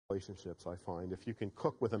relationships, I find. If you can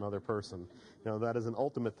cook with another person, that is an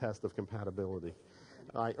ultimate test of compatibility.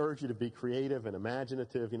 I urge you to be creative and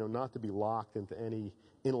imaginative, not to be locked into any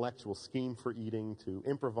intellectual scheme for eating, to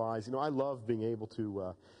improvise. I love being able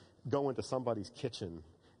to go into somebody's kitchen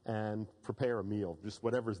and prepare a meal, just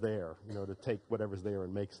whatever's there, to take whatever's there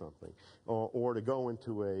and make something. Or to go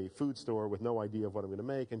into a food store with no idea of what I'm going to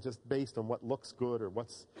make, and just based on what looks good or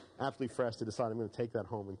what's absolutely fresh, to decide I'm going to take that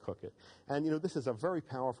home and cook it. And, this is a very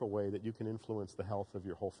powerful way that you can influence the health of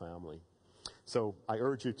your whole family. So I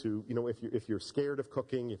urge you to, if you're scared of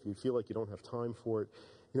cooking, if you feel like you don't have time for it,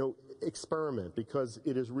 experiment, because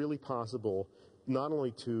it is really possible not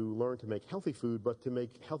only to learn to make healthy food, but to make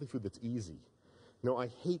healthy food that's easy. I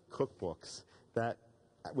hate cookbooks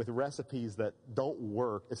with recipes that don't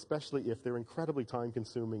work, especially if they're incredibly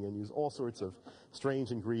time-consuming and use all sorts of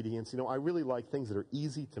strange ingredients. I really like things that are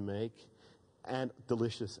easy to make and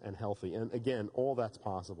delicious and healthy. And again, all that's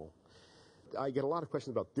possible. I get a lot of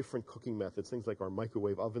questions about different cooking methods, things like, are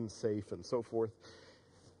microwave ovens safe and so forth.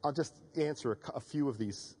 I'll just answer a few of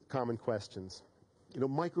these common questions.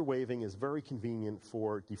 Microwaving is very convenient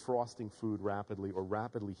for defrosting food rapidly or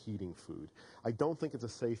rapidly heating food. I don't think it's a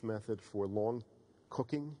safe method for long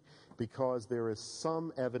cooking, because there is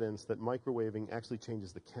some evidence that microwaving actually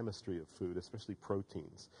changes the chemistry of food, especially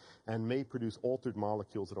proteins, and may produce altered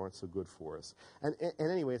molecules that aren't so good for us. And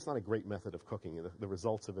anyway, it's not a great method of cooking. The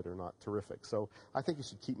results of it are not terrific. So I think you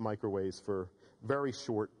should keep microwaves for very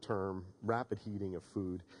short-term, rapid heating of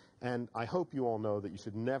food. And I hope you all know that you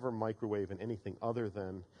should never microwave in anything other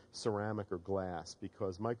than ceramic or glass,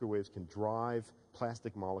 because microwaves can drive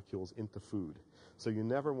plastic molecules into food. So you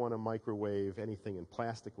never want to microwave anything in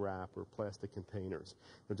plastic wrap or plastic containers.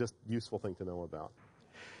 They're just a useful thing to know about.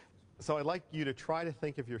 So I'd like you to try to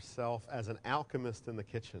think of yourself as an alchemist in the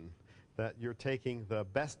kitchen, that you're taking the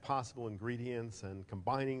best possible ingredients and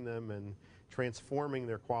combining them and transforming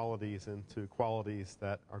their qualities into qualities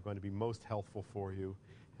that are going to be most healthful for you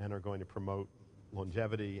and are going to promote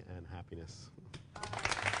longevity and happiness.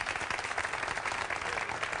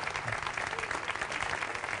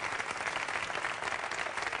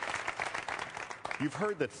 You've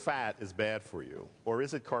heard that fat is bad for you. Or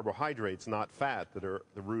is it carbohydrates, not fat, that are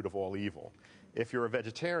the root of all evil? If you're a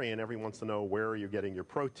vegetarian, everyone wants to know, where are you getting your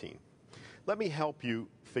protein? Let me help you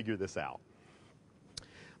figure this out.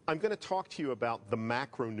 I'm going to talk to you about the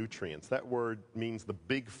macronutrients. That word means the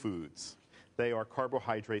big foods. They are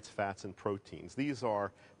carbohydrates, fats, and proteins. These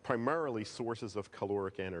are primarily sources of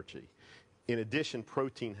caloric energy. In addition,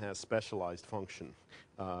 protein has specialized function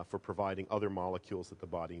for providing other molecules that the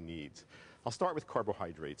body needs. I'll start with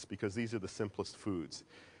carbohydrates, because these are the simplest foods.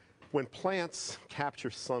 When plants capture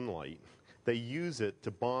sunlight, they use it to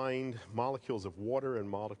bind molecules of water and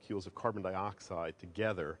molecules of carbon dioxide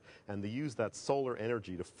together, and they use that solar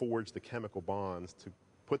energy to forge the chemical bonds to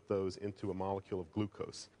put those into a molecule of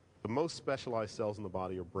glucose. The most specialized cells in the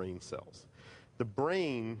body are brain cells. The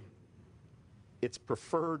brain, its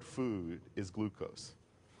preferred food is glucose.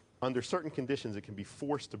 Under certain conditions, it can be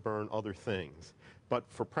forced to burn other things. But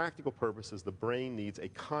for practical purposes, the brain needs a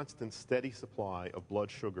constant, steady supply of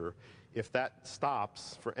blood sugar. If that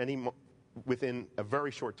stops within a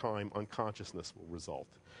very short time, unconsciousness will result.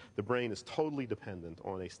 The brain is totally dependent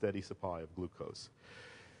on a steady supply of glucose.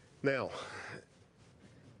 Now,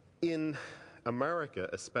 in America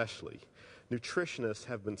especially, nutritionists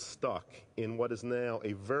have been stuck in what is now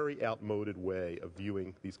a very outmoded way of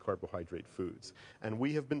viewing these carbohydrate foods. And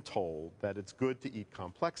we have been told that it's good to eat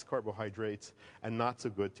complex carbohydrates and not so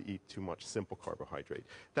good to eat too much simple carbohydrate.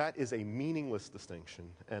 That is a meaningless distinction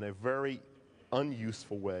and a very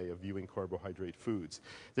unuseful way of viewing carbohydrate foods.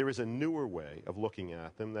 There is a newer way of looking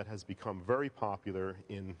at them that has become very popular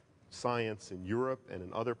in science in Europe and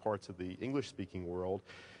in other parts of the English-speaking world,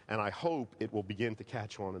 and I hope it will begin to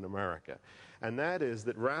catch on in America. And that is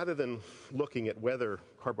that rather than looking at whether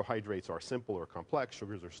carbohydrates are simple or complex,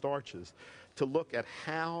 sugars or starches, to look at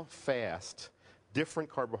how fast different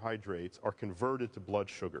carbohydrates are converted to blood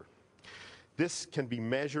sugar. This can be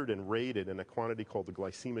measured and rated in a quantity called the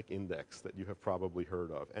glycemic index that you have probably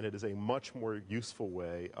heard of, and it is a much more useful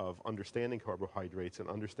way of understanding carbohydrates and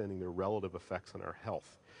understanding their relative effects on our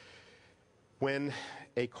health. When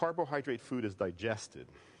a carbohydrate food is digested,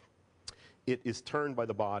 it is turned by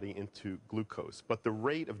the body into glucose, but the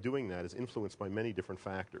rate of doing that is influenced by many different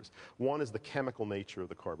factors. One is the chemical nature of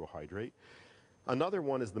the carbohydrate. Another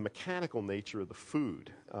one is the mechanical nature of the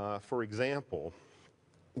food. For example,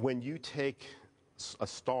 when you take a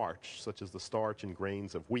starch, such as the starch in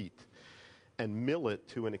grains of wheat, and mill it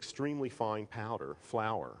to an extremely fine powder,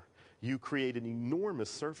 flour, you create an enormous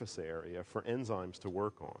surface area for enzymes to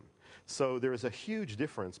work on. So there is a huge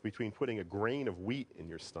difference between putting a grain of wheat in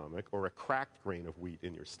your stomach or a cracked grain of wheat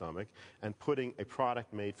in your stomach and putting a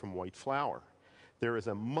product made from white flour. There is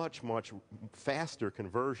a much, much faster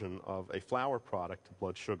conversion of a flour product to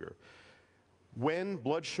blood sugar. When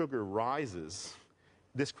blood sugar rises,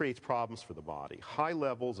 this creates problems for the body. High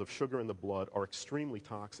levels of sugar in the blood are extremely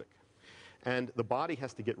toxic, and the body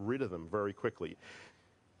has to get rid of them very quickly.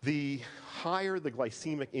 The higher the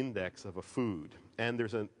glycemic index of a food, and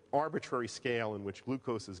there's an arbitrary scale in which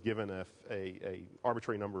glucose is given a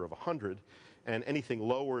arbitrary number of 100, and anything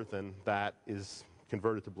lower than that is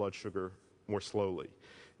converted to blood sugar more slowly.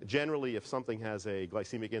 Generally, if something has a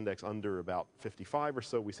glycemic index under about 55 or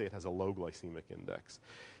so, we say it has a low glycemic index.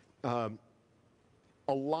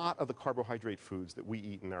 A lot of the carbohydrate foods that we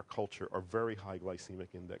eat in our culture are very high glycemic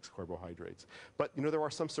index carbohydrates. But there are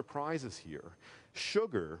some surprises here.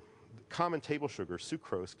 Sugar, common table sugar,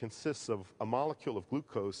 sucrose, consists of a molecule of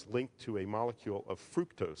glucose linked to a molecule of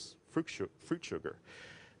fructose, fruit sugar.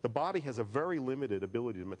 The body has a very limited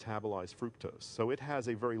ability to metabolize fructose, so it has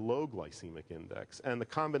a very low glycemic index. And the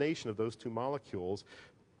combination of those two molecules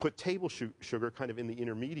put table sugar kind of in the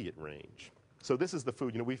intermediate range. So this is the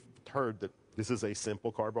food, we've heard that this is a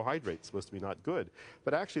simple carbohydrate, it's supposed to be not good.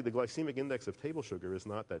 But actually, the glycemic index of table sugar is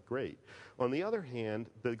not that great. On the other hand,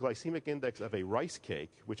 the glycemic index of a rice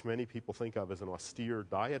cake, which many people think of as an austere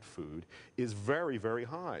diet food, is very, very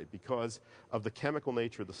high because of the chemical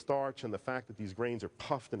nature of the starch and the fact that these grains are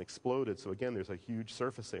puffed and exploded. So again, there's a huge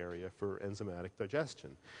surface area for enzymatic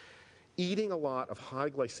digestion. Eating a lot of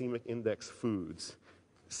high glycemic index foods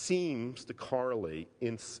seems to correlate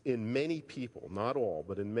in many people, not all,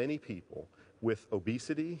 but in many people, with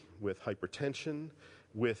obesity, with hypertension,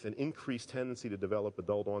 with an increased tendency to develop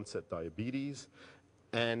adult onset diabetes,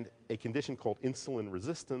 and a condition called insulin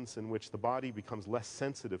resistance, in which the body becomes less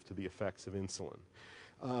sensitive to the effects of insulin.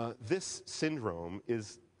 This syndrome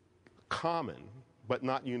is common, but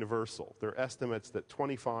not universal. There are estimates that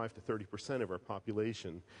 25 to 30% of our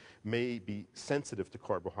population may be sensitive to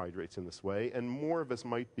carbohydrates in this way, and more of us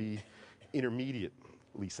might be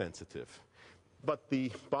intermediately sensitive. But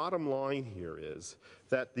the bottom line here is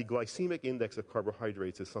that the glycemic index of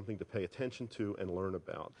carbohydrates is something to pay attention to and learn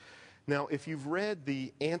about. Now, if you've read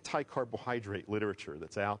the anti-carbohydrate literature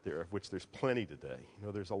that's out there, of which there's plenty today,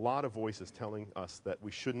 there's a lot of voices telling us that we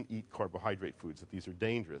shouldn't eat carbohydrate foods, that these are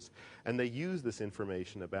dangerous. And they use this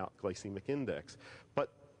information about glycemic index.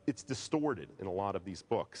 But it's distorted in a lot of these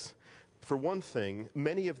books. For one thing,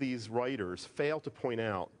 many of these writers fail to point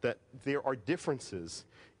out that there are differences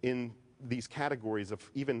in these categories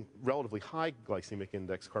of even relatively high glycemic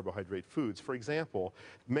index carbohydrate foods. For example,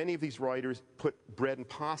 many of these writers put bread and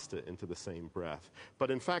pasta into the same breath.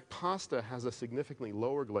 But in fact, pasta has a significantly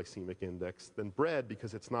lower glycemic index than bread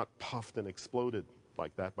because it's not puffed and exploded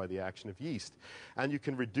like that by the action of yeast. And you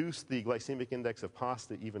can reduce the glycemic index of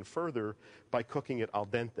pasta even further by cooking it al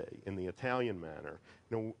dente in the Italian manner.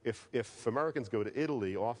 If Americans go to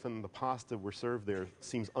Italy, often the pasta we're served there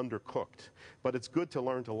seems undercooked. But it's good to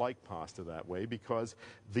learn to like pasta that way because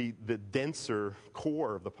the denser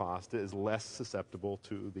core of the pasta is less susceptible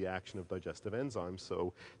to the action of digestive enzymes,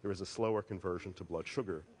 so there is a slower conversion to blood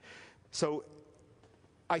sugar. So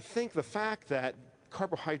I think the fact that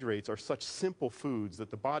carbohydrates are such simple foods that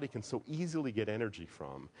the body can so easily get energy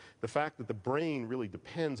from, the fact that the brain really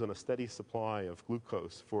depends on a steady supply of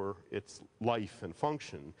glucose for its life and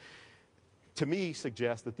function, to me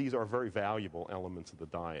suggests that these are very valuable elements of the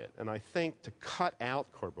diet. And I think to cut out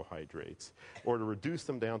carbohydrates or to reduce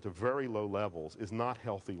them down to very low levels is not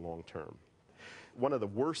healthy long term. One of the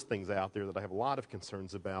worst things out there that I have a lot of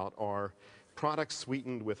concerns about are products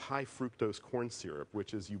sweetened with high fructose corn syrup,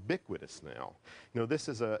 which is ubiquitous now. This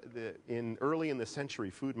is early in the century,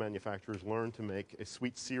 food manufacturers learned to make a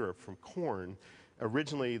sweet syrup from corn.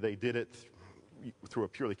 Originally, they did it through a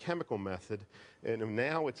purely chemical method, and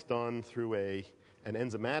now it's done through an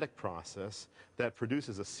enzymatic process that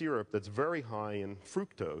produces a syrup that's very high in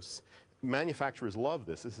fructose. Manufacturers love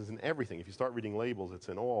this. This is in everything. If you start reading labels, it's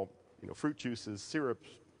in all fruit juices, syrups,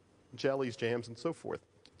 jellies, jams, and so forth.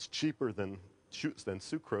 It's cheaper than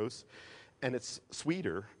sucrose, and it's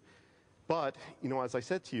sweeter. But, as I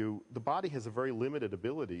said to you, the body has a very limited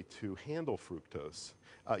ability to handle fructose.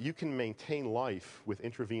 You can maintain life with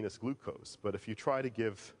intravenous glucose, but if you try to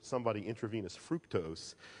give somebody intravenous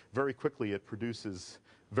fructose, very quickly it produces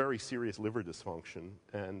very serious liver dysfunction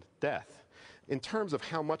and death. In terms of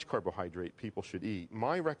how much carbohydrate people should eat,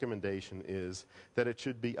 my recommendation is that it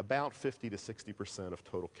should be about 50 to 60% of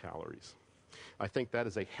total calories. I think that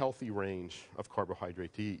is a healthy range of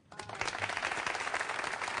carbohydrate to eat.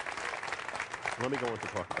 Let me go on to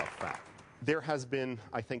talk about fat. There has been,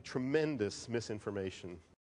 I think, tremendous misinformation